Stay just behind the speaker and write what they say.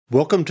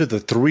Welcome to the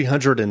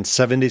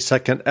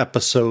 372nd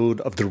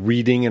episode of the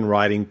Reading and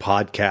Writing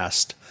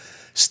Podcast.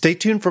 Stay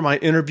tuned for my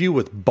interview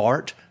with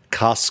Bart,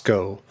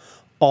 Kosko,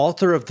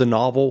 author of the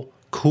novel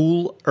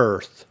Cool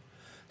Earth.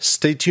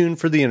 Stay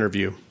tuned for the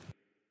interview.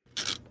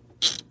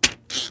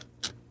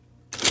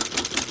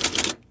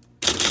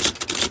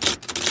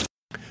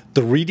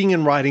 The Reading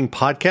and Writing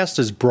Podcast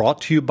is brought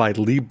to you by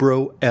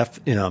Libro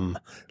FM.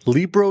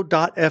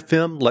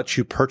 Libro.fm lets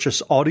you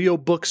purchase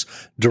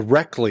audiobooks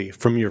directly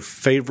from your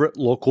favorite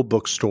local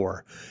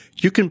bookstore.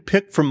 You can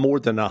pick from more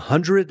than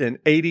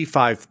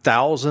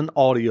 185,000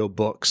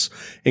 audiobooks,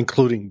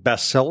 including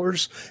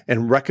bestsellers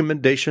and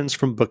recommendations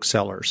from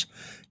booksellers.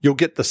 You'll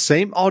get the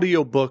same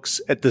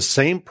audiobooks at the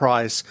same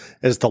price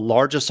as the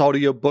largest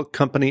audiobook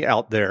company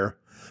out there,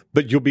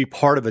 but you'll be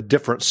part of a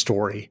different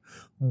story.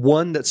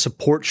 One that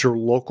supports your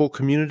local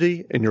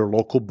community and your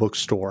local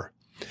bookstore.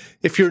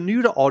 If you're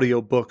new to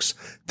audiobooks,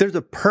 they're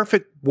the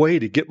perfect way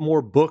to get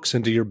more books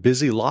into your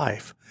busy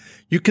life.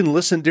 You can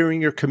listen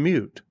during your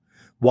commute,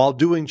 while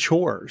doing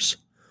chores,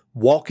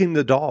 walking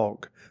the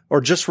dog, or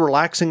just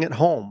relaxing at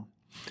home.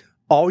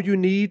 All you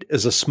need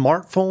is a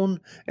smartphone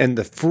and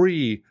the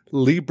free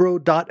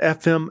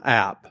Libro.fm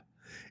app.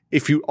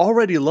 If you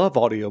already love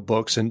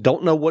audiobooks and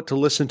don't know what to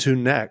listen to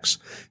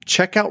next,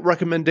 check out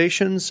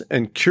recommendations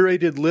and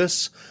curated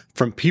lists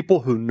from people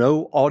who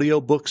know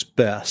audiobooks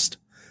best,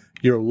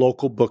 your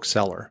local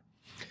bookseller.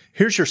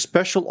 Here's your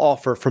special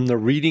offer from the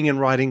Reading and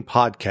Writing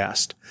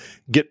Podcast.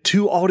 Get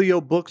 2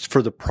 audiobooks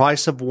for the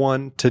price of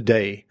one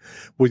today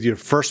with your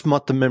first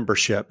month of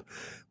membership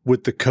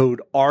with the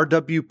code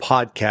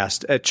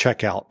RWPodcast at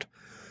checkout.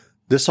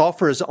 This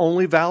offer is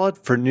only valid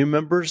for new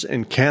members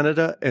in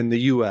Canada and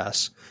the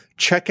U.S.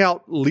 Check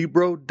out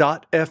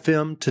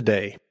Libro.fm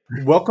today.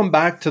 Welcome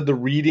back to the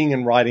Reading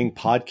and Writing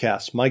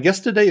Podcast. My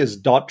guest today is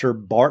Dr.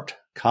 Bart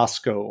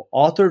Kosko,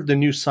 author of the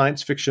new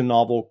science fiction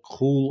novel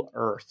Cool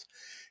Earth.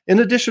 In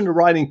addition to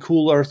writing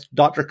Cool Earth,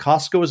 Dr.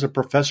 Kosko is a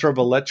professor of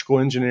electrical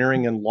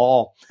engineering and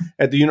law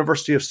at the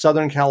University of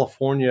Southern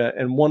California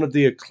and one of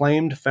the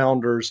acclaimed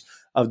founders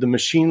of the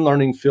machine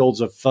learning fields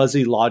of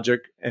fuzzy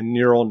logic and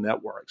neural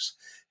networks.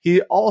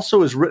 He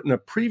also has written a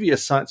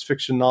previous science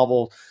fiction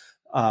novel,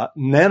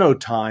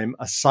 Nanotime,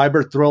 a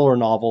cyber thriller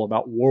novel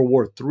about World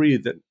War III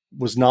that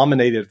was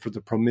nominated for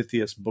the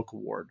Prometheus Book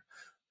Award.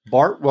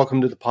 Bart, welcome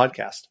to the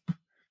podcast.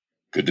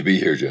 Good to be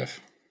here, Jeff.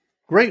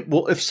 Great.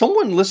 Well, if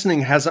someone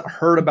listening hasn't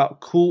heard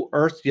about Cool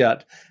Earth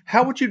yet,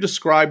 how would you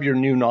describe your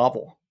new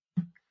novel?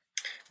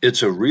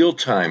 It's a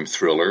real-time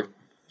thriller.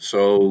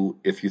 So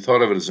if you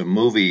thought of it as a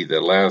movie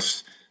that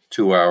lasts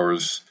 2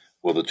 hours,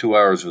 well, the 2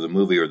 hours of the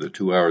movie or the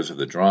 2 hours of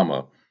the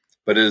drama,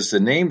 but as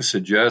the name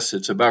suggests,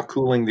 it's about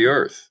cooling the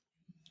earth.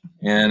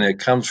 And it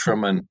comes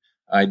from an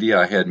idea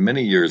I had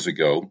many years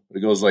ago. It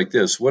goes like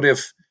this. What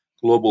if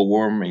global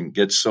warming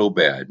gets so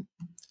bad,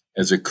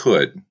 as it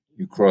could,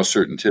 you cross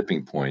certain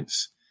tipping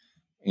points,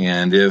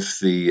 and if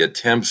the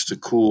attempts to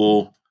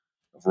cool,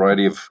 a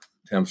variety of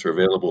attempts are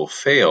available,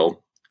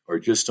 fail or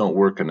just don't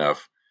work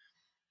enough,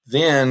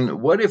 then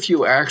what if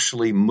you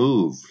actually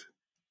moved,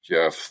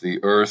 Jeff,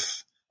 the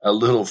earth a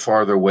little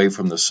farther away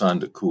from the sun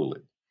to cool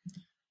it?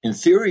 In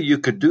theory, you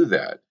could do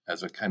that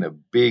as a kind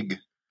of big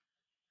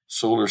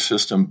solar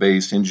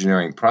system-based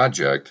engineering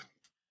project,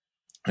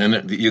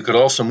 and you could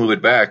also move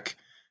it back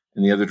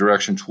in the other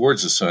direction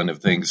towards the sun if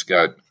things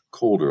got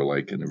colder,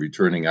 like in the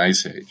returning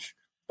ice age.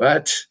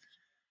 But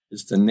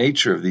it's the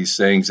nature of these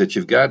things that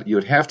you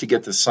would have to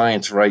get the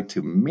science right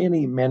to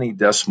many, many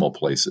decimal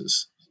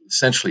places.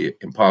 Essentially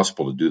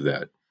impossible to do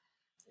that.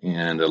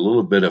 And a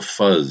little bit of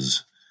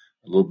fuzz,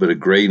 a little bit of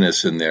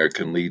grayness in there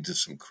can lead to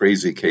some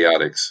crazy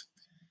chaotics,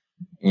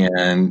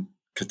 and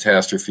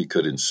catastrophe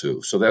could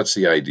ensue. So that's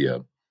the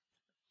idea.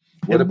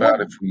 What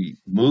about if we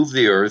move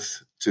the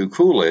earth to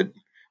cool it,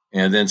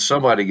 and then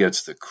somebody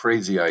gets the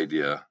crazy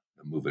idea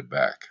to move it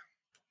back?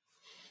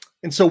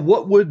 And so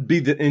what would be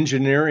the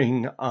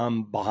engineering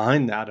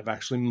behind that of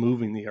actually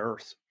moving the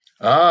earth?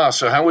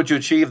 So how would you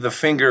achieve the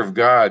finger of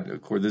God?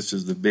 Of course, this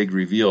is the big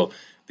reveal.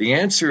 The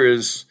answer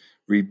is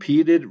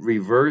repeated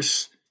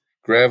reverse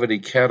gravity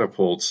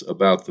catapults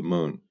about the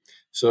moon.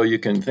 So you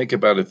can think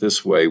about it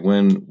this way.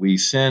 When we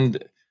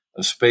send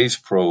a space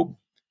probe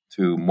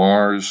to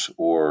Mars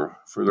or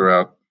further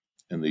out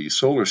in the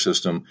solar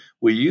system,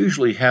 we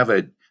usually have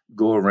it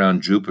go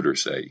around Jupiter,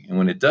 say. And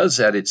when it does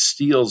that, it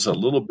steals a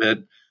little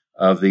bit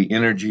of the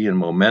energy and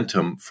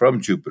momentum from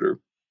Jupiter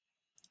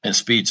and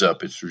speeds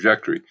up its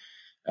trajectory.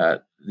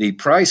 The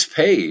price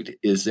paid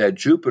is that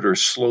Jupiter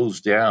slows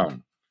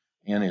down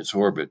in its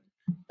orbit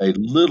a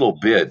little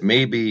bit,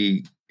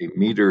 maybe a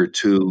meter or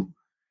two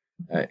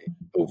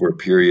over a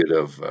period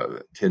of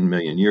 10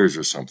 million years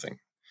or something.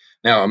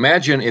 Now,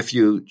 imagine if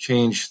you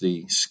change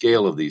the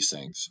scale of these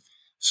things.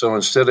 So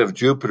instead of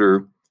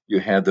Jupiter, you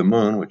had the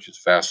moon, which is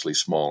vastly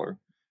smaller.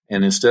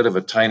 And instead of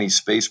a tiny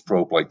space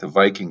probe like the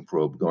Viking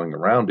probe going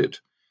around it,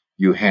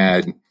 you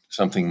had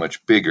something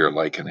much bigger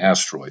like an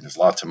asteroid. There's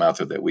lots of them out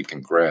there that we can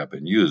grab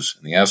and use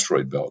in the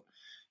asteroid belt.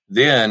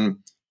 Then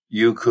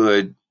you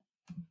could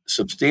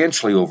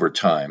substantially over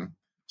time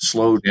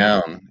slow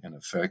down, in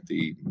effect,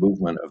 the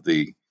movement of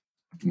the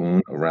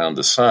moon around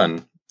the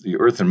sun. The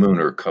Earth and moon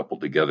are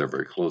coupled together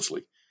very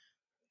closely.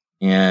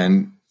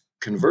 And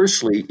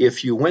conversely,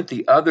 if you went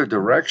the other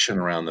direction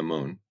around the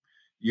moon,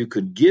 you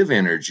could give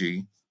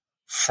energy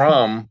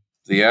from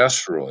the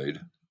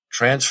asteroid,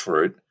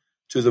 transfer it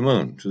to the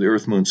moon, to the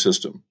Earth moon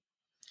system.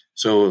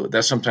 So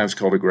that's sometimes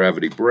called a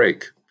gravity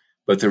break.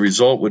 But the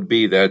result would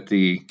be that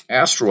the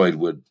asteroid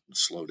would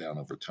slow down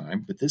over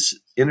time. But this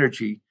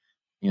energy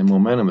and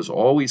momentum is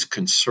always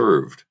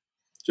conserved.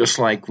 Just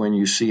like when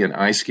you see an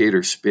ice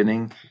skater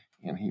spinning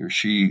and he or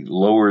she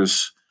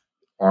lowers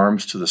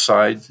arms to the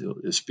side,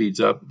 it speeds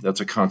up.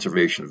 That's a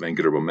conservation of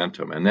angular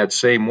momentum. And that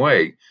same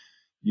way,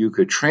 you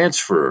could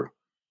transfer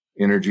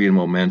energy and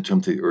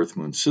momentum to the Earth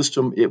moon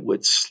system. It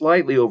would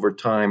slightly over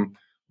time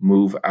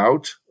move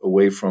out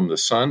away from the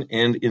sun.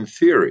 And in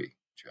theory,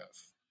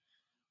 Jeff,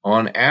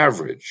 on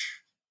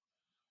average,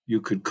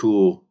 you could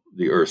cool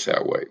the Earth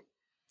that way.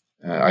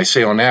 I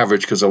say on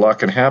average because a lot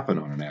can happen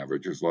on an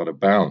average. There's a lot of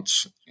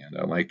bounce. And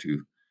I like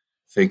to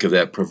think of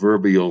that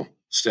proverbial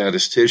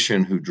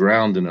statistician who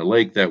drowned in a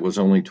lake that was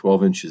only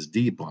 12 inches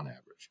deep on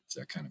average. It's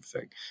that kind of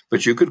thing.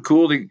 But you could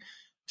cool the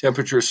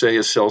temperature, say,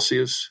 a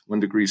Celsius, 1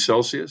 degree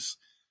Celsius.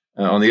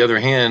 On the other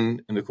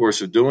hand, in the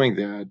course of doing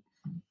that,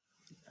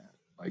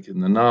 like in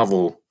the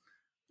novel,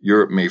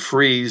 Europe may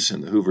freeze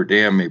and the Hoover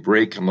Dam may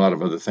break and a lot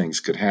of other things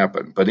could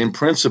happen. But in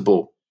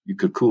principle, you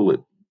could cool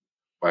it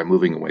by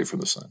moving away from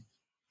the sun.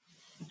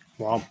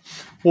 Wow.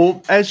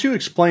 Well, as you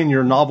explain,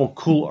 your novel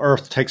Cool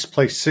Earth takes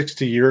place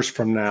 60 years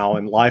from now,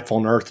 and life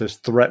on Earth is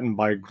threatened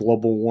by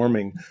global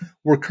warming.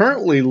 We're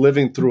currently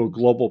living through a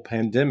global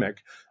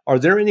pandemic. Are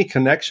there any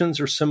connections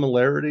or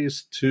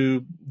similarities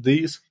to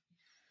these?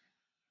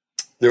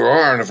 There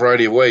are in a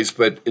variety of ways,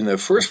 but in the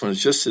first one,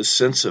 it's just this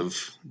sense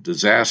of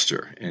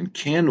disaster. And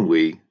can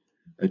we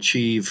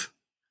achieve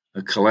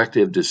a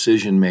collective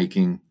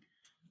decision-making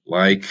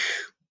like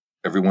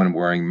everyone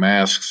wearing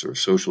masks or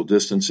social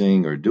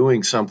distancing or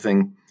doing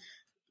something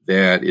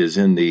that is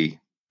in the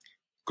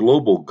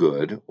global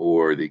good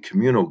or the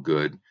communal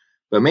good,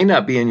 but may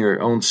not be in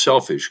your own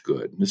selfish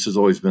good? This has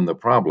always been the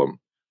problem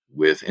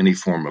with any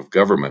form of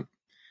government.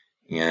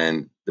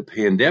 And the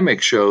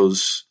pandemic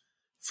shows,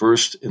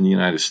 first in the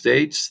United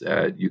States,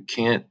 that you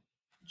can't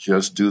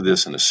just do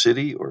this in a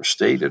city or a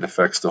state. It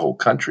affects the whole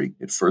country.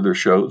 It further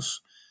shows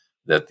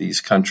that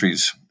these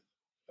countries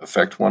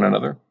affect one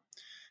another.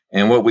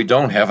 And what we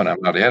don't have, and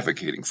I'm not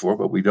advocating for,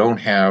 but we don't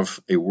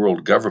have a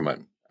world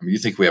government. I mean, you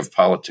think we have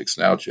politics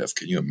now, Jeff.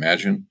 Can you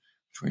imagine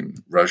between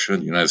Russia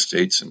and the United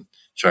States and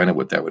China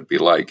what that would be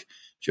like,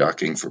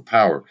 jockeying for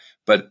power?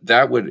 But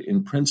that would,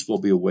 in principle,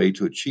 be a way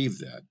to achieve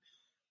that.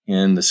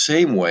 In the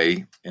same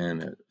way,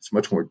 and it's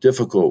much more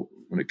difficult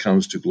when it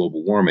comes to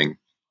global warming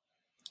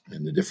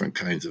and the different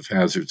kinds of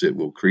hazards it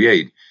will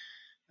create,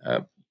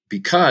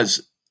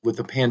 because with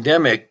the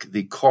pandemic,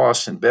 the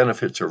costs and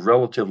benefits are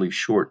relatively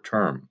short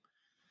term.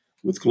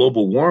 With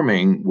global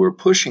warming, we're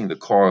pushing the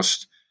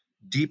cost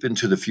deep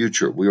into the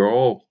future. We are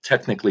all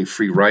technically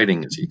free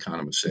riding, as the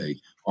economists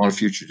say, on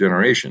future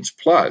generations.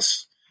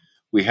 Plus,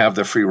 we have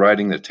the free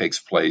riding that takes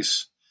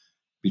place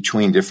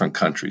between different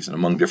countries and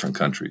among different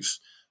countries.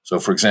 So,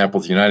 for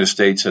example, the United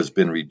States has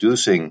been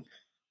reducing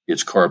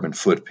its carbon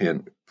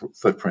footprint,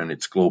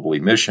 its global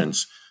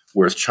emissions,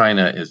 whereas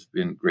China has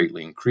been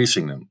greatly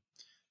increasing them.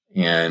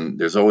 And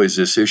there's always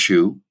this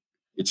issue.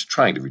 It's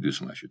trying to reduce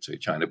them, I should say,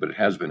 China, but it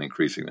has been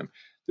increasing them.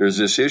 There's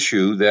this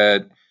issue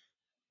that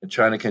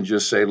China can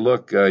just say,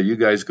 look, you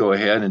guys go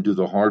ahead and do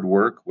the hard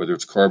work, whether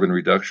it's carbon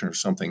reduction or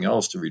something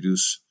else, to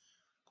reduce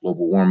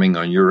global warming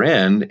on your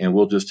end, and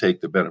we'll just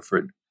take the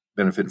benefit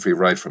and free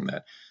ride from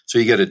that. So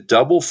you get a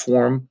double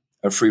form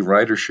of free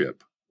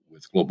ridership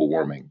with global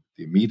warming.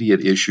 The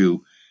immediate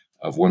issue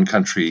of one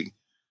country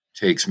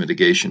takes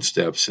mitigation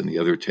steps and the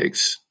other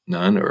takes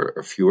none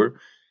or fewer.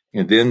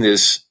 And then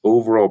this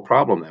overall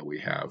problem that we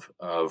have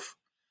of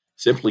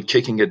simply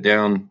kicking it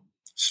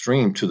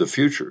downstream to the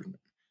future.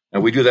 Now,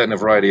 we do that in a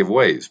variety of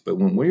ways, but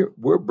when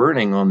we're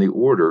burning on the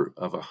order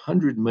of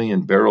 100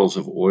 million barrels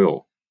of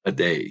oil a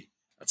day,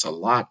 that's a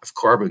lot of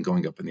carbon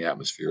going up in the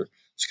atmosphere.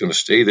 It's going to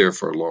stay there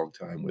for a long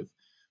time with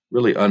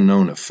really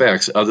unknown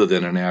effects other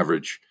than an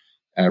average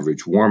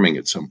warming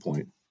at some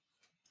point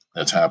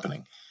that's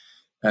happening.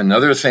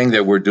 Another thing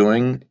that we're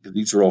doing,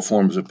 these are all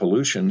forms of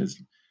pollution, is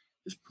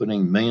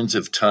putting millions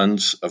of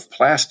tons of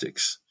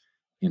plastics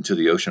into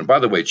the ocean. By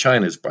the way,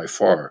 China is by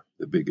far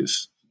the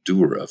biggest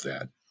doer of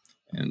that.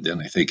 And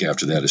then I think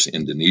after that is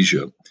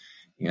Indonesia.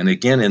 And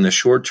again, in the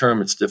short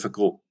term, it's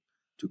difficult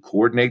to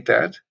coordinate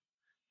that.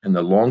 In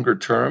the longer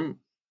term,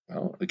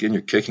 well, again,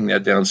 you're kicking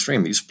that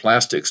downstream. These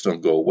plastics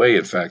don't go away.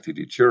 In fact, they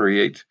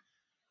deteriorate.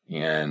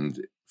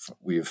 And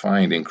we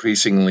find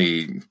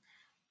increasingly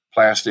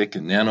plastic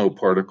and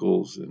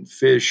nanoparticles and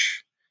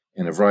fish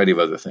and a variety of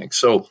other things.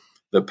 So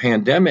the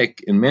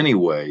pandemic, in many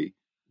ways,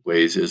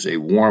 is a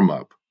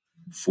warm-up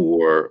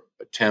for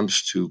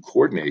attempts to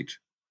coordinate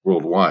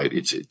worldwide.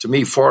 It's, to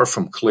me, far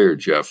from clear,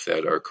 Jeff,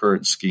 that our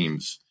current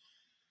schemes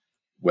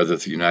whether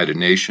the United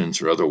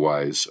Nations or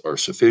otherwise, are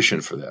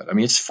sufficient for that. I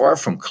mean, it's far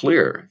from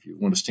clear, if you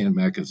want to stand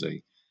back as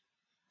a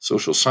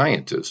social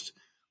scientist,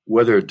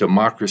 whether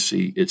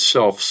democracy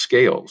itself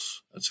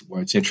scales. That's why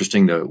it's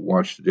interesting to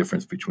watch the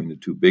difference between the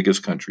two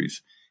biggest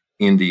countries,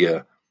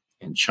 India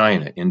and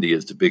China. India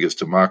is the biggest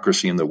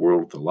democracy in the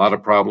world with a lot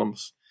of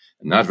problems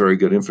and not very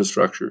good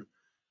infrastructure.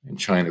 And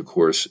China, of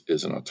course,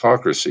 is an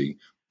autocracy,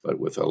 but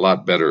with a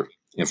lot better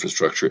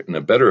infrastructure and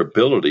a better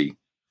ability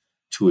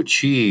to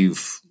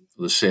achieve,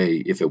 let's say,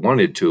 if it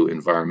wanted to,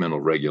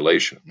 environmental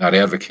regulation. Not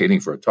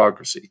advocating for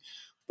autocracy,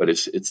 but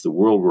it's the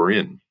world we're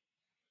in.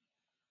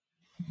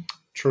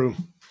 True.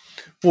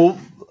 Well,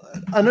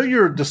 I know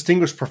you're a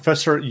distinguished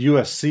professor at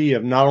USC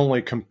of not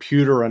only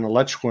computer and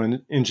electrical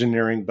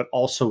engineering, but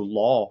also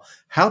law.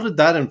 How did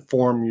that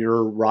inform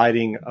your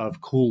writing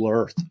of Cool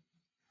Earth?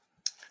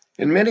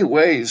 In many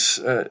ways,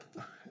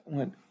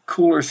 when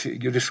Cool Earth,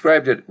 you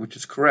described it, which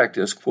is correct,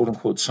 as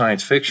quote-unquote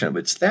science fiction, but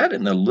it's that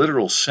in the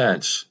literal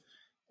sense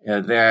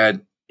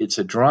that it's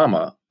a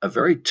drama, a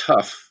very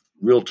tough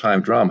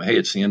real-time drama. Hey,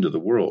 it's the end of the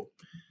world.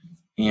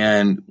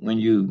 And when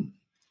you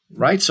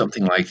write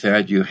something like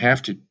that, you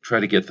have to try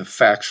to get the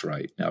facts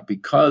right. Now,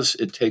 because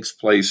it takes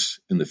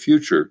place in the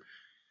future,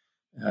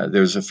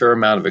 there's a fair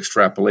amount of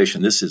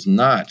extrapolation. This is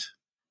not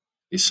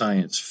a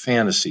science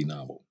fantasy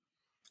novel.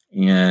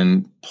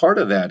 And part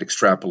of that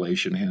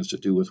extrapolation has to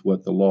do with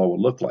what the law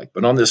will look like.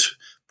 But on this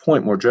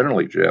point more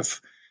generally, Jeff,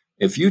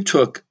 if you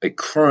took a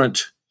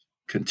current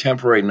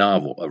contemporary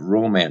novel, a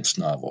romance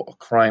novel, a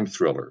crime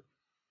thriller,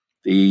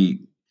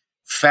 the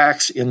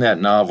facts in that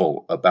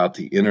novel about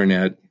the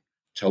internet,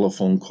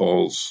 telephone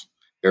calls,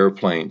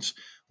 airplanes,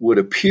 would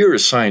appear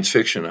as science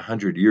fiction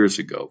 100 years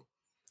ago,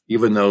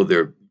 even though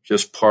they're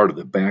just part of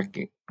the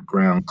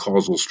background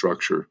causal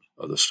structure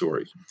of the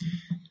story.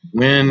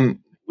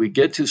 When we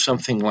get to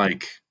something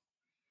like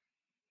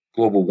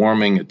global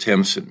warming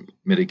attempts and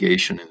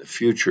mitigation in the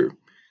future,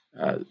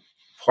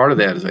 part of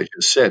that, as I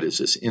just said, is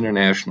this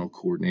international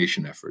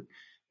coordination effort.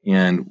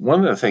 And one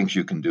of the things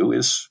you can do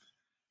is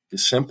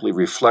simply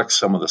reflect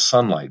some of the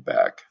sunlight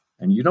back.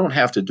 And you don't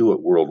have to do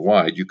it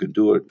worldwide. You can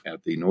do it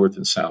at the North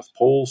and South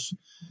Poles.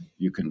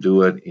 You can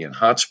do it in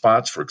hot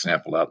spots, for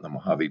example, out in the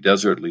Mojave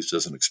Desert, at least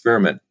as an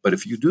experiment. But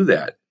if you do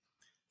that,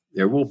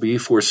 there will be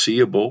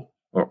foreseeable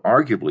or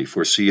arguably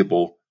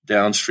foreseeable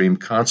downstream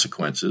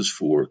consequences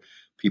for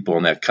people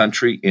in that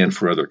country and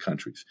for other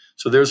countries.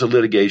 So there's a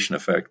litigation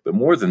effect. But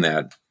more than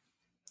that,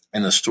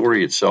 and the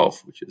story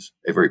itself, which is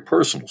a very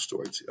personal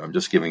story, I'm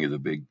just giving you the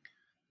big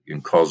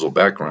causal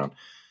background.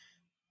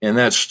 In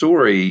that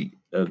story,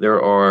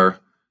 there are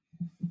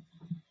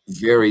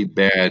very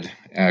bad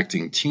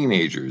acting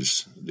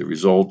teenagers, the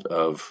result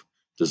of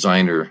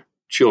designer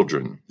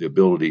children, the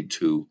ability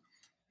to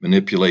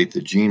manipulate the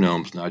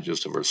genomes, not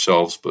just of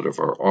ourselves, but of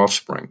our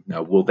offspring.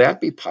 Now, will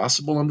that be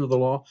possible under the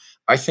law?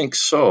 I think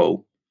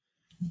so,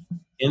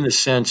 in the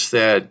sense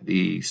that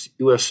the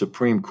U.S.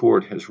 Supreme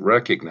Court has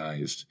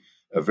recognized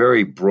a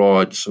very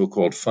broad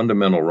so-called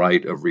fundamental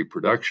right of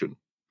reproduction.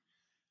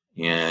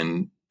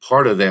 And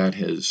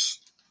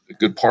a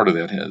good part of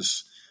that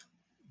has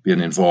been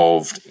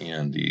involved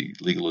in the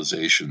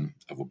legalization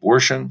of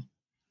abortion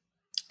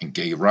and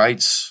gay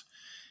rights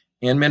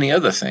and many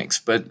other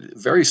things. But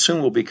very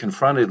soon we'll be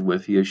confronted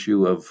with the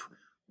issue of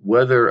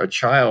whether a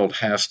child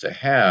has to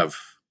have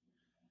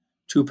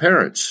two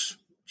parents.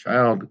 A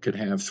child could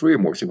have three or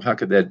more. So how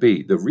could that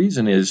be? The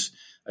reason is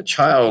a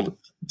child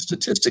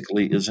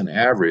statistically is an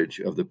average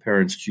of the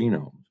parent's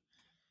genome.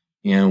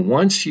 And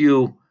once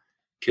you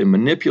can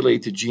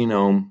manipulate the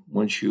genome,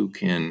 once you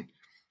can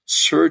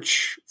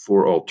search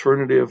for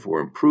alternative or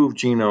improved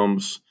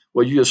genomes,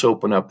 well, you just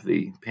open up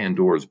the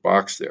Pandora's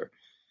box there.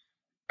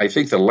 I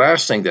think the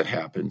last thing that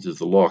happens is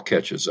the law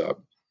catches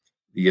up.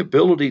 The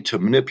ability to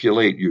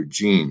manipulate your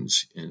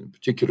genes, in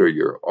particular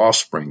your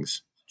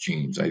offspring's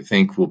genes, I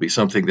think will be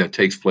something that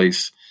takes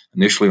place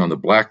initially on the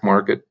black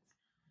market.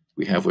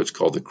 We have what's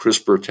called the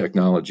CRISPR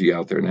technology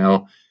out there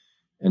now,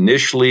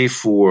 initially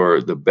for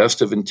the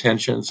best of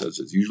intentions, as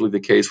is usually the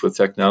case with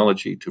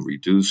technology, to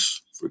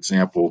reduce, for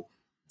example,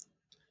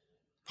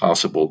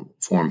 possible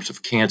forms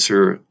of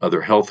cancer,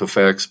 other health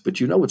effects. But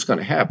you know what's going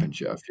to happen,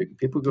 Jeff.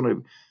 People are going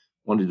to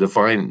want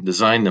to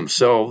design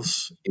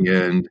themselves,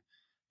 and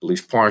at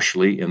least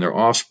partially, and their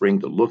offspring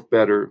to look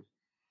better,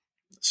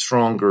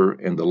 stronger,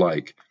 and the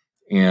like.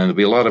 And there'll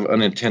be a lot of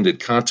unintended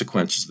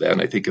consequences of that,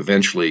 and I think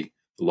eventually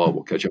the law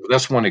will catch up. But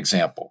that's one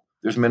example.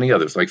 There's many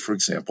others, like, for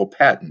example,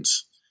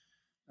 patents.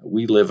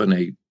 We live in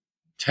a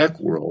tech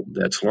world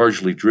that's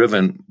largely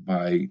driven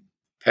by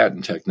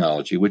patent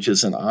technology, which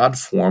is an odd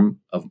form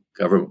of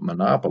government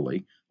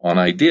monopoly on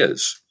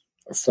ideas,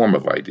 a form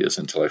of ideas,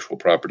 intellectual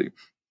property.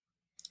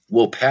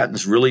 Will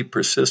patents really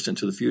persist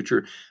into the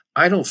future?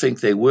 I don't think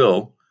they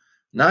will,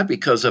 not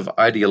because of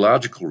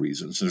ideological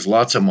reasons. There's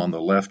lots of them on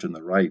the left and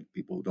the right,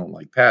 people who don't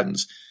like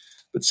patents,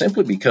 but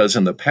simply because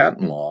in the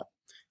patent law,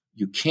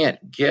 you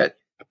can't get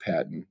a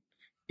patent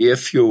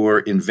if your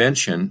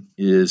invention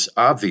is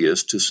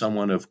obvious to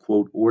someone of,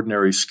 quote,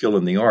 ordinary skill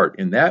in the art.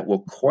 And that will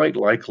quite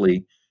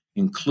likely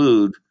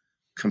include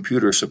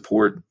computer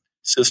support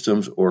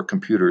systems or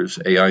computers,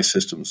 AI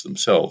systems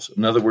themselves.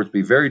 In other words, it'd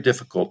be very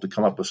difficult to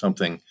come up with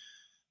something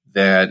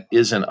that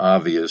isn't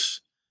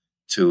obvious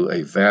to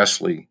a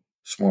vastly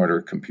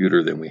smarter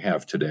computer than we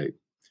have today.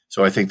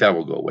 So I think that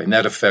will go away, and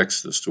that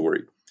affects the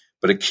story.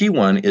 But a key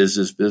one is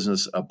this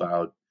business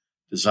about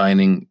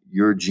designing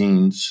your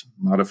genes,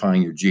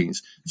 modifying your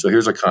genes. So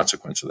here's a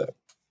consequence of that.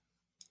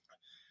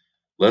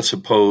 Let's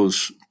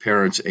suppose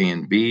parents A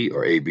and B,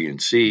 or A, B,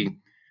 and C,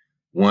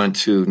 want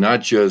to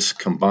not just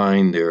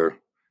combine their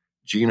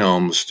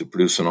genomes to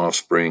produce an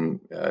offspring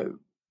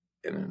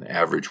in an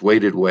average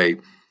weighted way,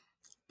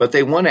 but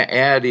they want to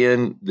add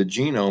in the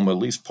genome, at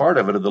least part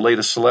of it, of the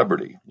latest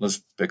celebrity.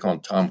 Let's pick on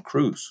Tom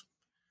Cruise.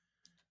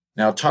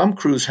 Now, Tom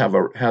Cruise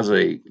has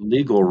a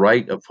legal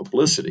right of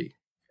publicity.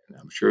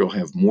 I'm sure he'll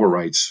have more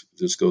rights as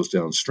this goes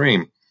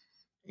downstream.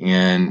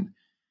 And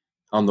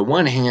on the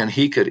one hand,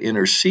 he could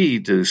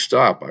intercede to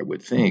stop, I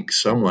would think,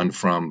 someone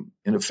from,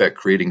 in effect,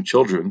 creating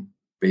children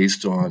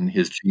based on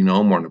his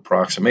genome or an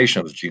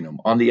approximation of his genome.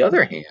 On the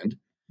other hand,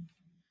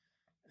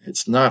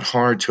 it's not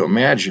hard to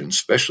imagine,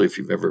 especially if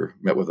you've ever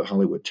met with a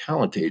Hollywood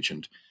talent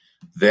agent,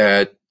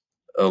 that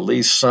at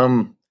least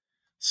some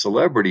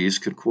celebrities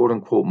could, quote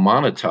unquote,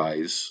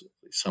 monetize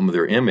some of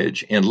their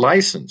image and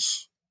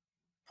license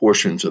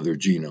portions of their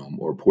genome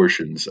or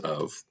portions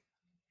of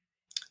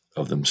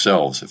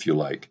themselves, if you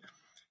like.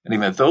 And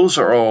even those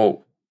are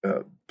all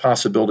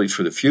possibilities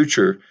for the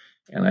future.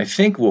 And I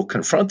think we'll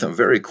confront them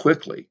very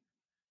quickly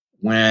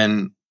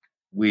when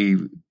we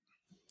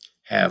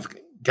have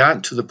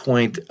gotten to the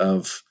point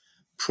of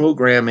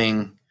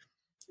programming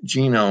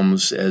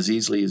genomes as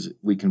easily as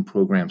we can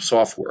program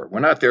software. We're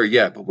not there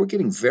yet, but we're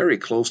getting very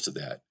close to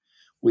that.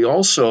 We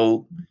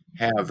also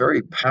have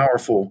very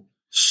powerful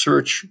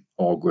search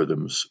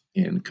algorithms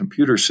in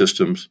computer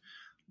systems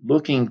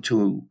looking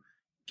to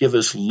give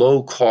us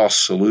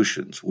low-cost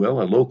solutions. Well,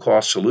 a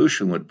low-cost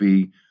solution would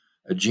be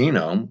a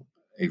genome,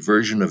 a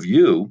version of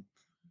you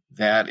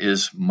that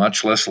is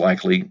much less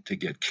likely to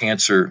get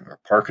cancer or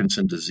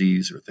Parkinson's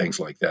disease or things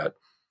like that.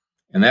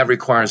 And that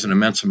requires an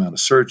immense amount of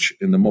search.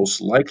 And the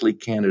most likely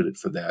candidate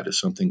for that is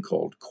something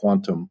called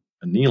quantum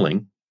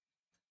annealing.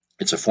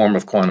 It's a form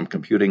of quantum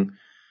computing.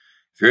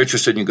 If you're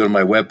interested, you can go to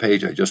my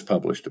webpage. I just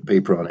published a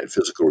paper on it,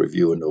 Physical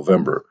Review, in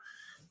November.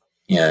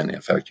 And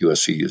in fact,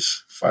 USC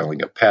is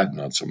filing a patent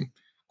on some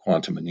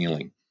quantum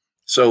annealing.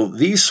 So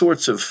these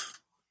sorts of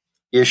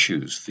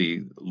issues,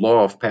 the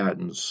law of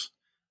patents,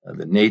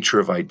 the nature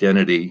of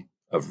identity,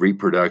 of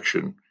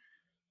reproduction,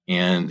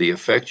 and the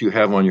effect you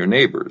have on your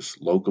neighbors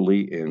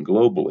locally and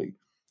globally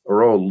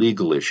are all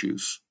legal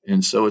issues.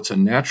 And so it's a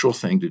natural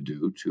thing to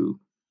do to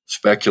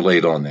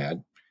speculate on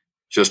that,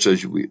 just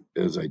as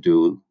I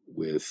do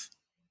with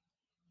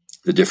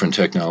the different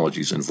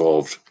technologies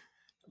involved,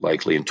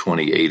 likely in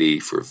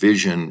 2080 for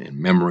vision and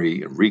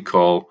memory and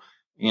recall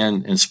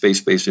and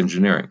space-based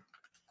engineering.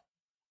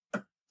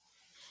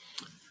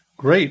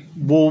 Great.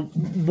 Well,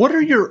 what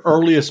are your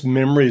earliest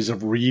memories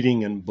of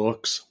reading in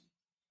books?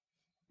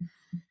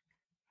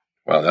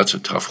 Well, that's a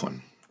tough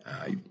one.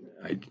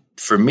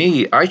 For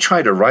me, I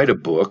tried to write a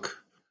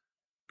book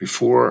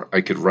before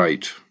I could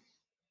write.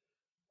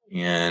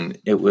 And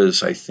it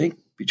was, I think,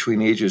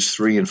 between ages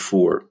 3 and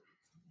 4.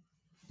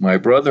 My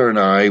brother and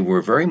I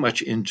were very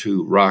much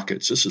into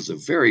rockets. This is the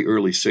very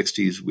early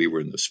 60s. We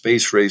were in the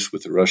space race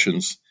with the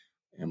Russians.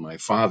 And my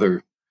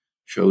father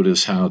showed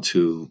us how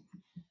to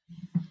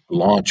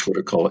launch what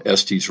are called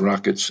Estes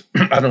rockets.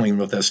 I don't even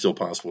know if that's still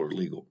possible or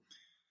legal.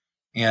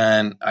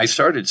 And I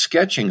started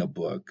sketching a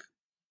book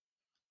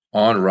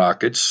on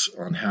rockets,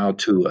 on how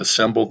to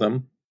assemble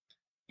them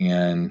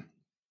and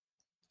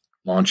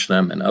launch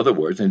them, in other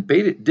words, and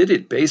did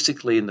it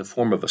basically in the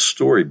form of a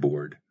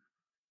storyboard.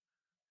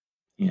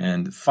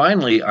 And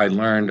finally, I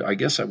learned, I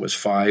guess I was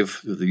 5,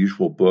 through the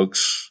usual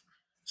books,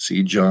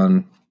 See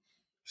John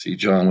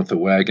with the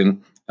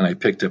Wagon, and I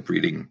picked up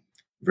reading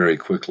very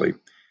quickly.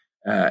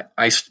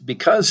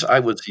 Because I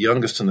was the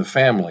youngest in the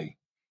family,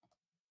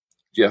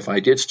 Jeff, I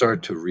did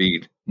start to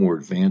read more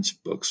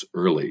advanced books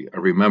early. I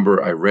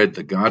remember I read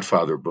the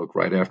Godfather book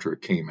right after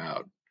it came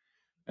out,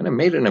 and it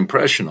made an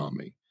impression on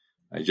me.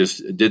 I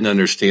just didn't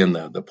understand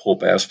the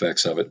pulp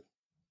aspects of it.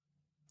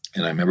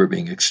 And I remember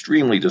being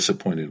extremely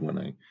disappointed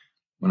when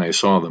I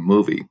saw the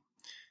movie.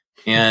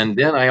 And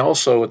then I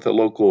also, at the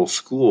local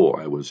school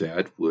I was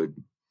at,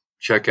 would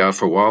check out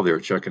for a while. They were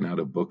checking out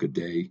a book a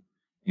day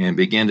and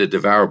began to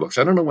devour books.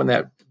 I don't know when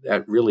that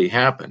really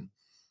happened,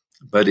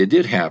 but it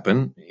did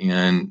happen.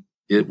 And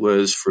it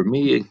was, for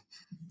me,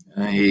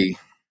 it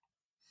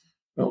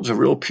was a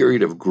real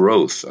period of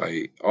growth.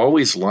 I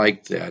always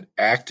liked that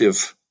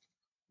active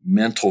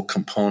mental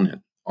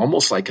component,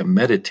 almost like a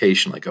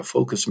meditation, like a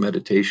focused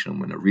meditation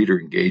when a reader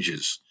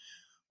engages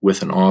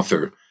with an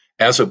author,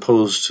 as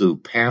opposed to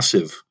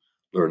passive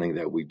learning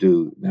that we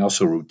do now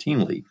so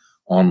routinely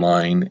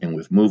online and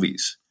with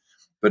movies.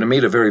 But it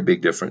made a very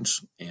big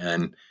difference.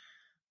 And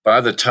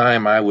by the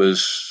time I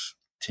was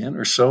 10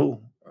 or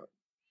so,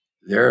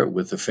 there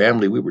with the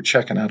family, we were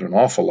checking out an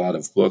awful lot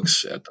of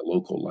books at the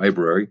local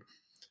library.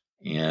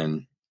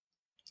 And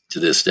to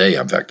this day.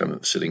 In fact,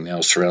 I'm sitting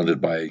now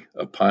surrounded by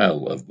a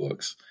pile of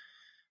books,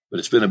 but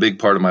it's been a big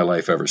part of my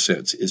life ever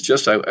since. It's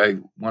just, I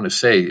want to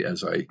say,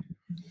 as I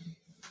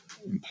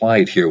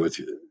implied here with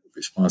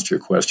response to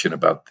your question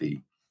about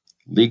the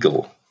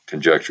legal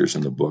conjectures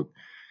in the book,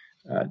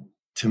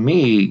 to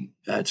me,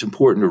 it's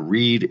important to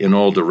read in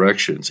all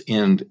directions,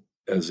 and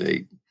as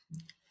an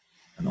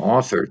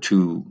author,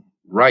 to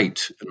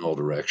write in all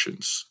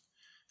directions.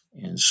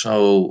 And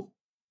so,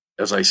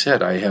 as I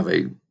said, I have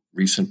a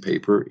recent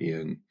paper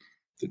in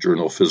the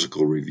Journal of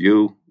Physical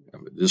Review,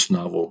 this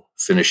novel,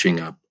 finishing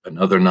up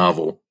another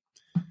novel.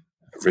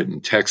 I've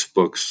written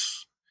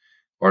textbooks,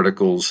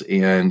 articles,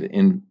 and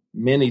in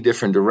many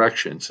different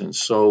directions. And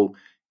so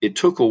it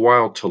took a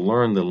while to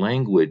learn the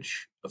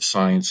language of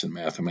science and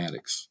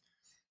mathematics.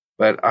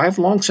 But I've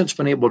long since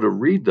been able to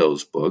read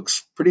those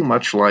books pretty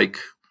much like,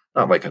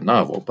 not like a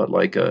novel, but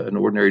like an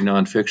ordinary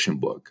nonfiction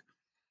book.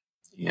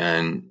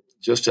 And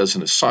just as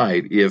an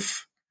aside,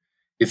 if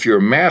you're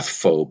a math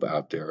phobe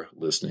out there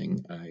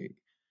listening, I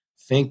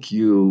think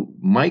you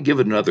might give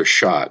it another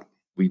shot.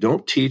 We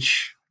don't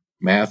teach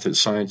math and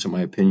science, in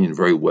my opinion,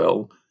 very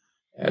well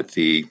at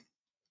the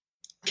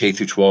K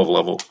through 12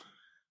 level.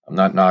 I'm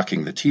not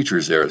knocking the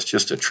teachers there. It's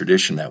just a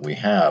tradition that we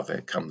have.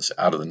 It comes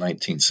out of the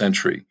 19th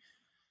century.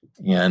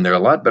 And there are a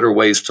lot better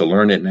ways to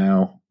learn it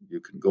now. You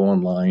can go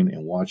online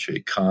and watch a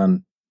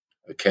Khan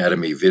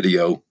Academy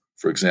video,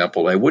 for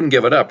example. I wouldn't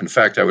give it up. In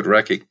fact, I would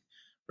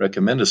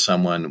recommend to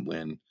someone,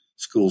 when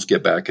schools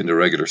get back into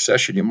regular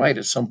session, you might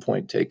at some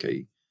point take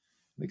an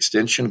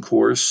extension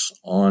course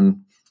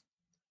on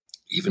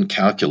even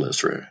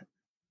calculus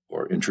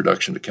or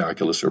introduction to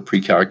calculus or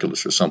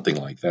pre-calculus or something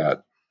like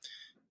that.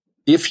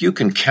 If you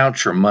can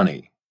count your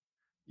money,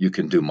 you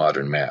can do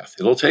modern math.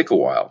 It'll take a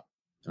while,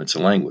 and it's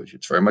a language.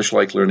 It's very much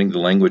like learning the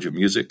language of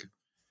music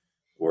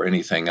or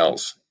anything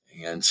else.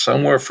 And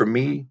somewhere for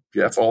me,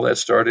 Jeff, all that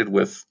started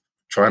with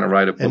trying to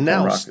write a book and now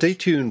on rockets. Stay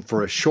tuned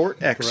for a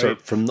short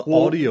excerpt from the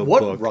audio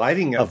book. What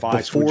writing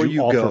advice Before would you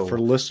You offer Go for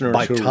listeners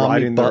by who are Tommy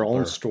writing their Butler,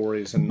 own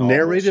stories and novels?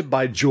 narrated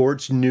by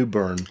George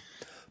Newbern,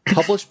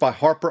 published by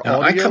Harper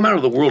Now, Audio. I come out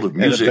of the world of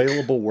music, and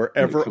available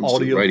wherever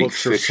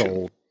audiobooks are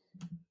sold.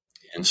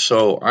 And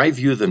so I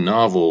view the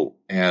novel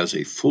as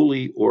a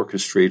fully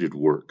orchestrated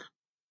work.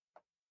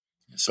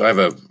 So I have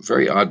a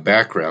very odd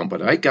background,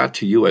 but I got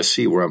to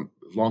USC, where I've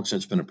long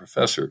since been a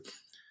professor,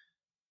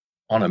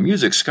 on a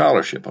music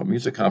scholarship, a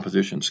music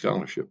composition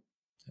scholarship,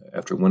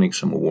 after winning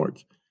some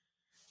awards.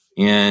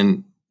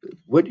 And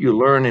what you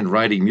learn in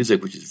writing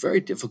music, which is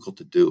very difficult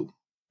to do,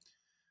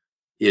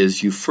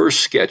 is you first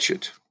sketch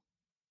it.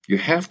 You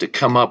have to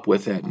come up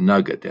with that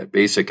nugget, that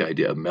basic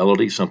idea, a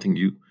melody, something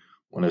you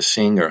want to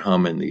sing or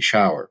hum in the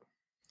shower.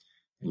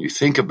 And you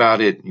think about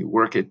it, and you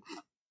work it,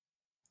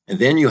 and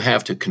then you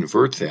have to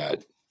convert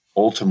that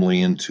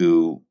ultimately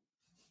into,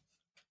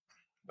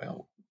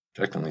 well,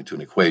 technically to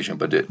an equation,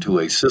 but to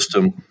a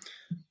system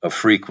of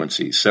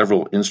frequencies,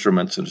 several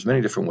instruments, and there's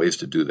many different ways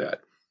to do that.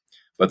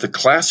 But the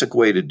classic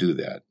way to do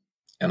that,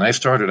 and I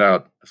started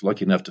out, I was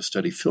lucky enough to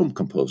study film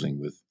composing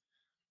with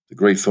the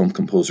great film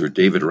composer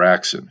David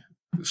Raxon,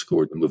 who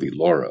scored the movie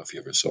Laura, if you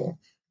ever saw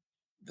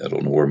that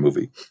old noir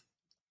movie.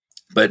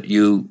 But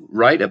you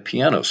write a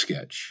piano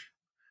sketch,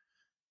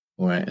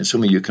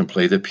 assuming you can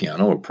play the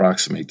piano or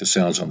approximate the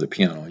sounds on the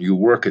piano. You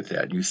work at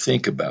that, you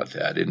think about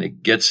that, and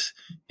it gets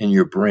in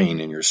your brain,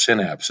 in your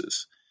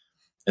synapses.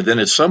 And then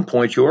at some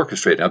point you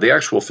orchestrate. Now, the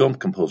actual film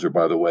composer,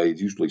 by the way,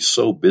 is usually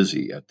so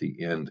busy at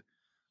the end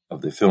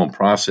of the film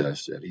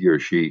process that he or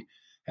she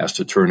has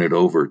to turn it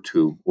over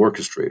to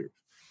orchestrators.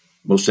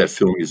 Most of that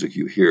film music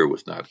you hear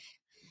was not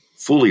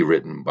fully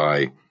written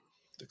by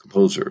the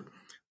composer.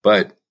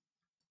 But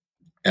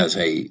as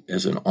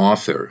an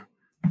author,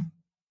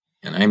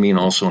 and I mean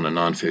also in a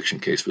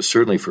nonfiction case, but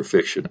certainly for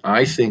fiction,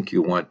 I think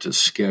you want to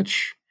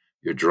sketch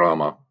your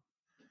drama.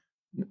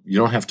 You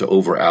don't have to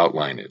over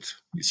outline it.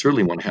 You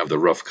certainly want to have the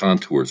rough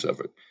contours of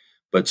it,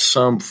 but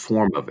some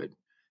form of it.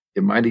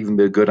 It might even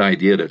be a good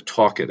idea to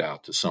talk it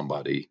out to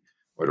somebody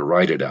or to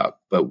write it out.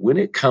 But when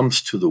it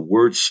comes to the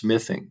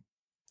wordsmithing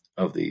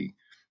of the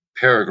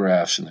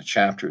paragraphs and the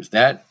chapters,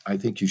 that I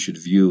think you should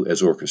view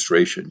as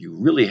orchestration. You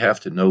really have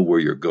to know where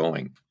you're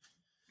going.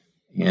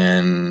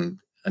 And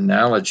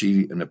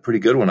analogy, and a pretty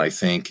good one, I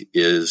think,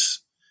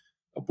 is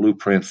a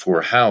blueprint for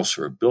a house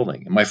or a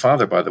building. And my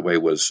father, by the way,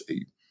 was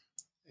a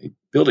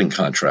building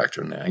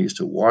contractor. And I used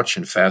to watch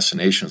in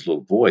fascination as a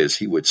little boy as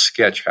he would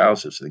sketch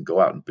houses and then go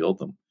out and build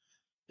them.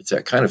 It's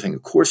that kind of thing.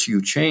 Of course,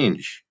 you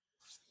change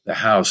the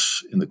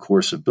house in the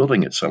course of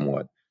building it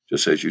somewhat,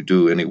 just as you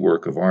do any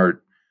work of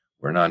art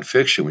or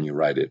nonfiction when you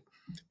write it.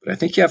 But I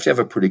think you have to have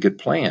a pretty good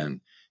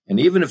plan. And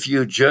even if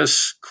you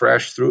just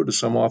crash through, as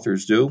some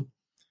authors do,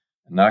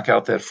 knock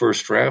out that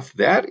first draft,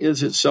 that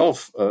is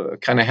itself a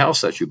kind of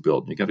house that you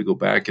build. You got to go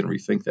back and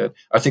rethink that.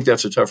 I think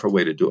that's a tougher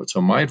way to do it. So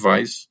my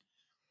advice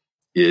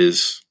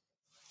is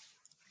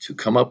to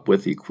come up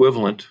with the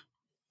equivalent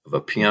of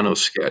a piano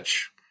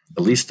sketch,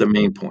 at least the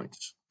main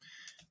points.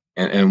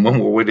 And one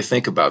more way to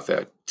think about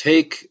that,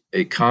 take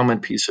a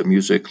common piece of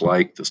music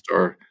like the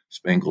Star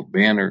Spangled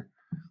Banner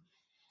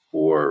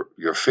or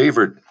your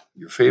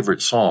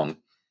favorite song,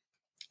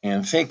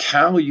 and think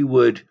how you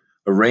would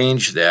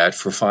arrange that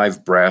for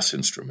 5 brass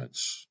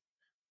instruments,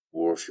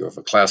 or if you have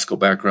a classical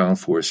background,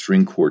 for a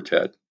string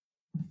quartet.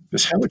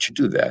 Because how would you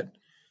do that?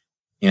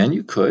 And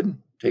you could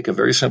take a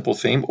very simple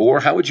theme, or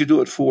how would you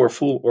do it for a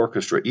full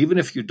orchestra? Even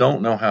if you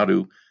don't know how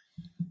to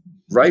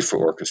write for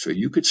orchestra,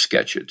 you could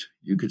sketch it.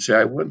 You could say,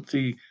 I want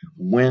the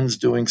winds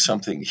doing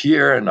something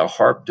here and the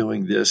harp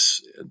doing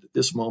this at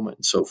this moment,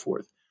 and so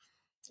forth.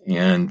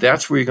 And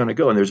that's where you're going to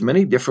go. And there's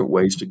many different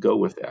ways to go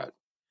with that.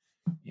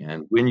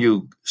 And when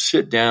you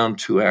sit down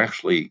to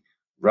actually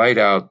write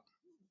out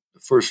the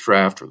first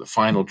draft or the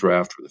final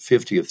draft or the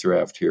 50th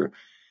draft here,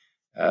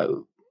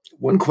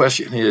 one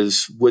question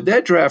is, would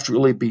that draft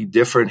really be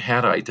different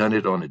had I done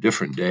it on a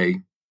different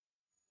day?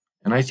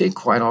 And I think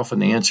quite often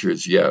the answer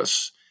is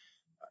yes.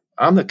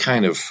 I'm the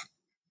kind of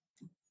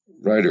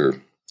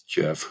writer,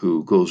 Jeff,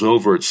 who goes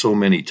over it so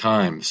many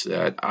times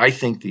that I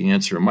think the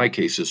answer in my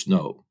case is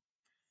no.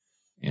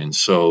 And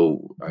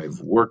so I've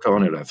worked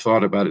on it. I've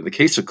thought about it. The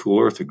case of Cool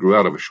Earth, it grew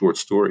out of a short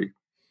story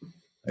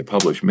I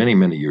published many,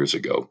 many years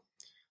ago,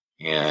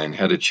 and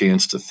had a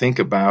chance to think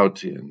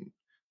about and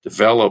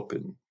develop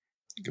and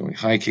going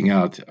hiking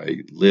out.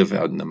 I live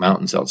out in the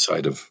mountains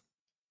outside of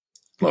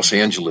Los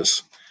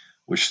Angeles,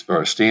 which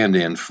are a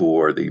stand-in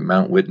for the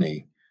Mount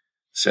Whitney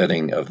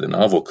setting of the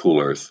novel Cool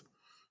Earth.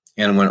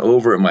 And went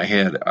over in my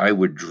head, I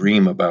would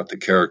dream about the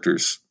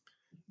characters,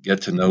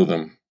 get to know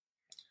them.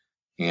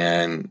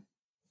 And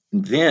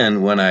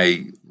then when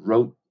I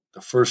wrote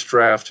the first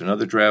draft and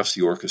other drafts,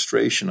 the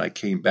orchestration, I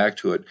came back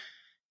to it.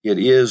 It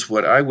is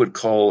what I would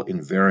call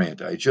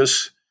invariant. I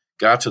just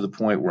got to the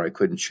point where I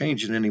couldn't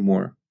change it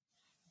anymore,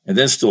 and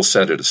then still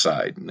set it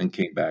aside, and then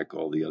came back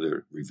all the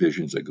other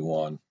revisions that go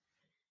on,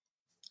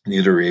 and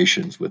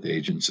iterations with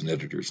agents and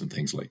editors and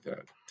things like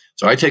that.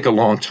 So I take a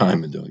long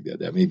time in doing that.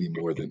 That may be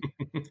more than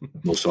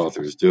most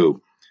authors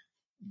do.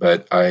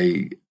 But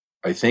I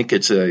think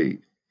it's a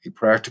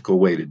practical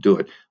way to do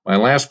it. My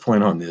last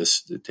point on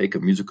this, to take a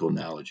musical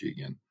analogy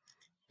again,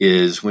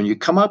 is when you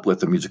come up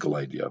with a musical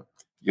idea,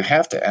 you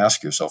have to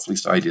ask yourself, at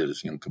least I did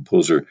as a young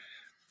composer,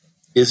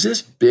 is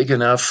this big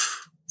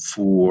enough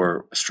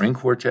for a string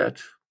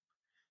quartet?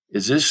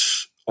 Is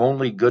this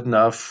only good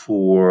enough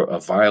for a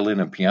violin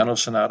and piano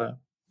sonata?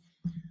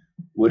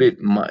 Would it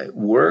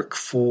work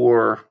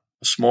for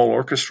a small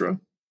orchestra?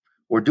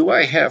 Or do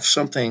I have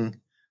something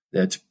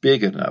that's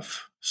big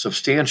enough,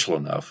 substantial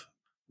enough,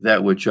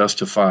 that would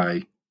justify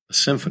a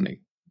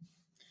symphony?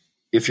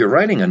 If you're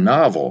writing a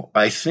novel,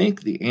 I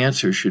think the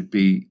answer should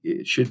be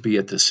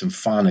at the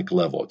symphonic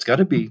level. It's got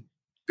to be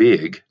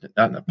big,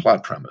 not in a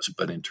plot premise,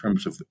 but in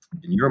terms of,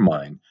 in your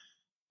mind,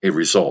 a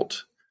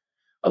result.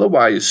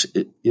 Otherwise,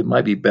 it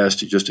might be best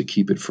to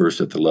keep it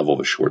first at the level of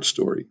a short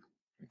story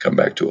and come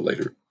back to it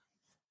later.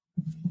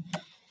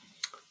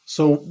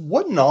 So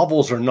what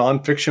novels or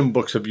nonfiction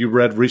books have you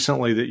read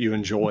recently that you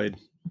enjoyed?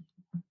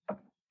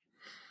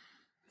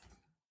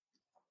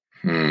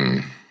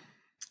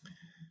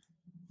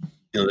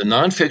 The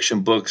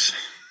nonfiction books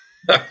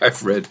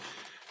I've read,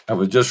 I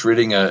was just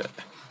reading a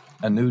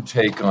new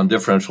take on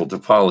differential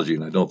topology,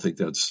 and I don't think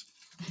that's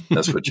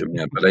what you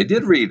meant. But I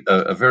did read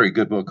a very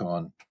good book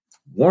on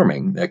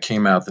warming that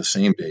came out the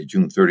same day,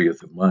 June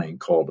 30th of mine,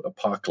 called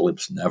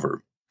Apocalypse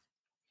Never.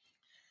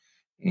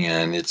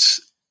 And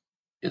it's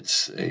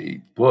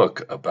a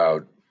book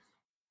about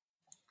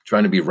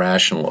trying to be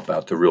rational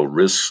about the real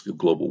risks of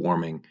global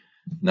warming,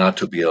 not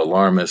to be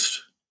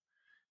alarmist.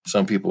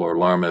 Some people are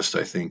alarmist,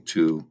 I think,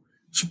 to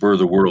spur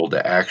the world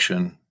to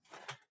action,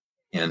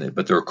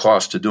 but there are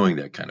costs to doing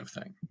that kind of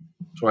thing.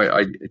 So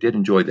I did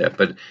enjoy that.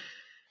 But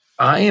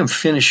I am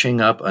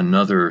finishing up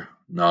another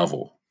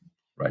novel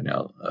right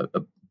now,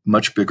 a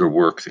much bigger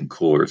work than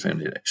Cool Earth,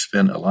 and I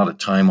spent a lot of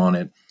time on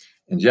it.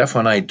 And Jeff,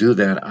 when I do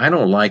that, I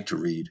don't like to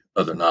read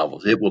other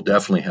novels. It will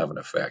definitely have an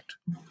effect.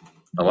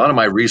 A lot of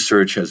my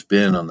research has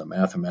been on the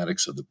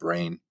mathematics of the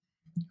brain,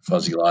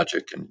 fuzzy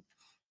logic, and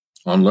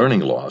on learning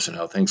laws and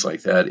how things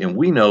like that. And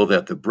we know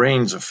that the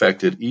brain's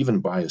affected even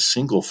by a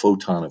single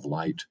photon of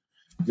light.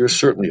 You're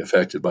certainly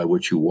affected by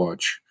what you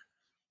watch,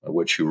 by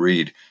what you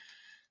read.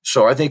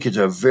 So I think it's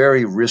a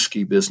very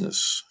risky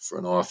business for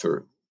an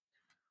author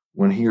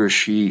when he or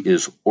she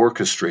is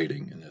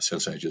orchestrating, in the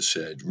sense I just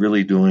said,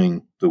 really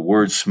doing the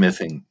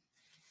wordsmithing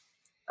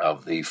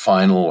of the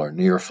final or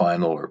near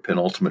final or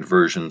penultimate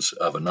versions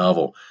of a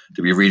novel,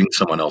 to be reading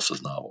someone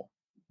else's novel.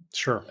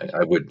 Sure.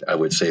 I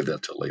would save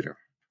that till later.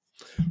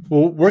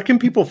 Well, where can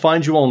people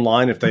find you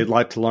online if they'd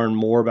like to learn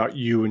more about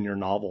you and your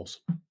novels?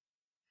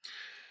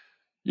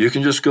 You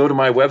can just go to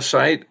my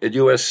website at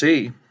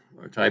USC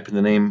or type in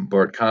the name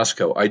Bart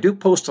Kosko. I do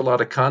post a lot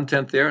of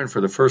content there, and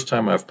for the first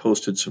time I've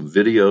posted some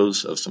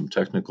videos of some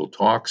technical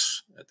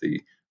talks at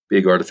the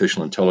big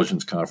artificial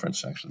intelligence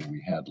conference actually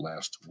we had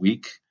last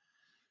week,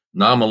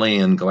 nominally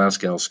in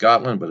Glasgow,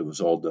 Scotland, but it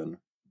was all done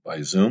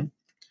by Zoom.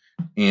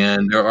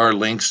 And there are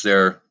links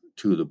there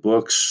to the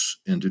books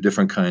and to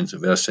different kinds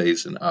of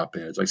essays and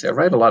op-eds. Like I say, I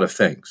write a lot of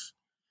things.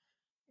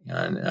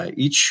 And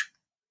each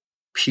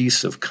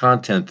piece of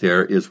content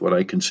there is what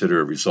I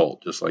consider a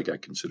result, just like I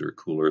consider a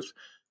Cool Earth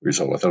a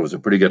result. I thought it was a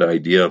pretty good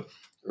idea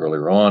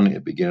earlier on.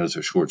 It began as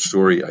a short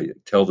story. I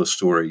tell the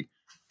story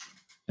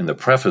in the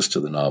preface to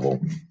the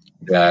novel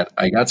that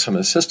I got some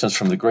assistance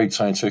from the great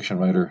science fiction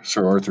writer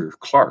Sir Arthur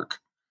Clarke.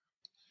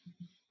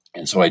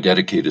 And so I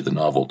dedicated the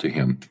novel to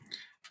him.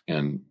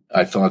 And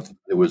I thought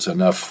there was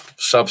enough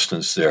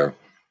substance there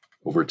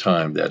over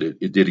time that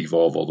it did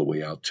evolve all the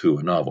way out to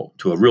a novel,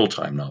 to a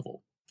real-time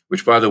novel,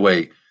 which, by the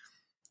way,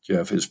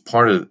 Jeff, is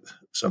part of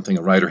something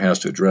a writer has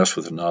to address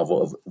with a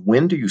novel of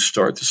when do you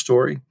start the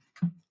story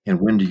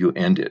and when do you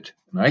end it?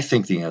 And I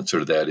think the answer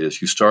to that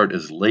is you start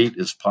as late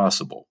as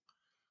possible,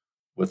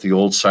 what the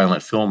old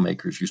silent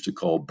filmmakers used to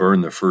call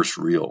burn the first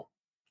reel,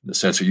 in the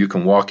sense that you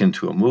can walk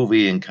into a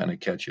movie and kind of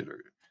catch it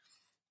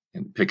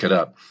and pick it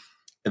up.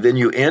 And then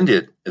you end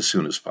it as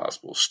soon as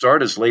possible.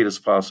 Start as late as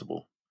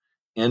possible,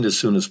 end as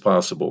soon as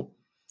possible.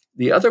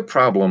 The other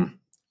problem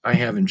I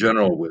have in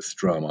general with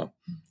drama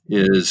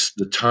is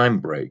the time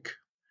break,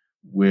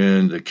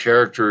 when the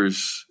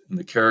characters in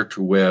the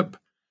character web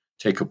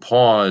take a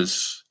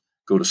pause,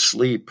 go to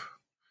sleep,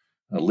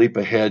 leap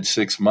ahead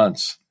 6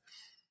 months.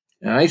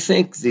 And I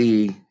think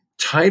the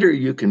tighter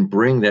you can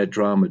bring that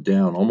drama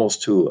down,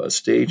 almost to a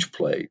stage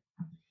play,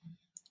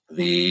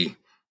 the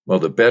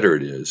better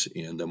it is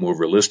and the more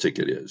realistic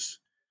it is.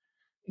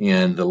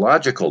 And the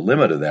logical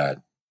limit of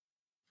that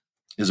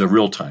is a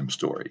real-time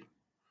story.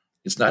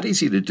 It's not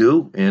easy to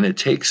do, and it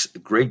takes a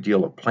great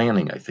deal of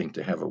planning, I think,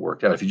 to have it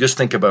worked out. If you just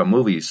think about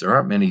movies, there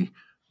aren't many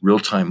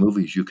real-time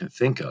movies you can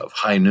think of.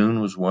 High Noon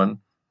was one.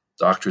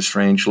 Dr.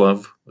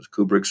 Strangelove was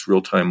Kubrick's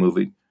real-time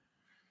movie.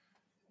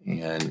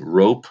 And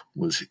Rope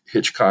was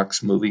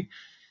Hitchcock's movie.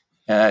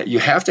 You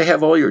have to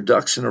have all your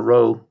ducks in a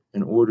row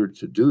in order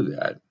to do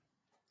that.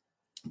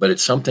 But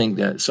it's something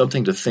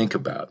to think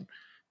about.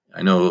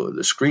 I know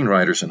the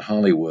screenwriters in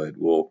Hollywood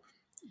will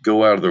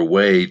go out of their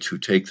way to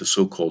take the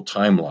so-called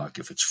time lock.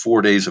 If it's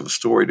 4 days of a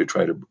story, to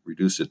try to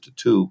reduce it to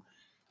 2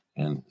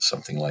 and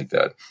something like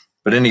that.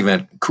 But in any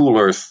event, Cool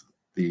Earth,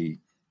 the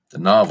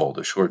novel,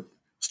 the short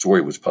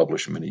story was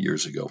published many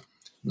years ago.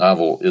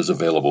 Novel is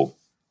available,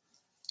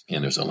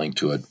 and there's a link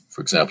to it,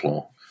 for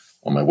example,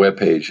 on my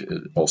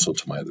webpage, also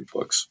to my other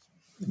books,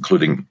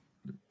 including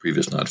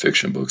previous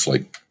nonfiction books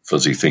like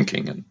Fuzzy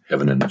Thinking and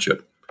Heaven in a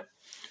Chip.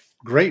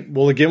 Great.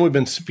 Well, again, we've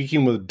been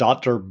speaking with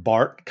Dr.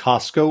 Bart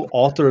Kosko,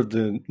 author of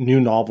the new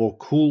novel,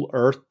 Cool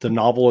Earth. The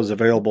novel is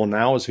available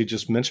now, as he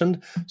just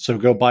mentioned. So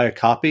go buy a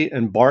copy.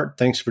 And Bart,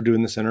 thanks for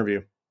doing this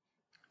interview.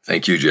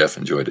 Thank you, Jeff.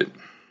 Enjoyed it.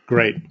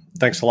 Great.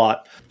 Thanks a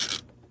lot.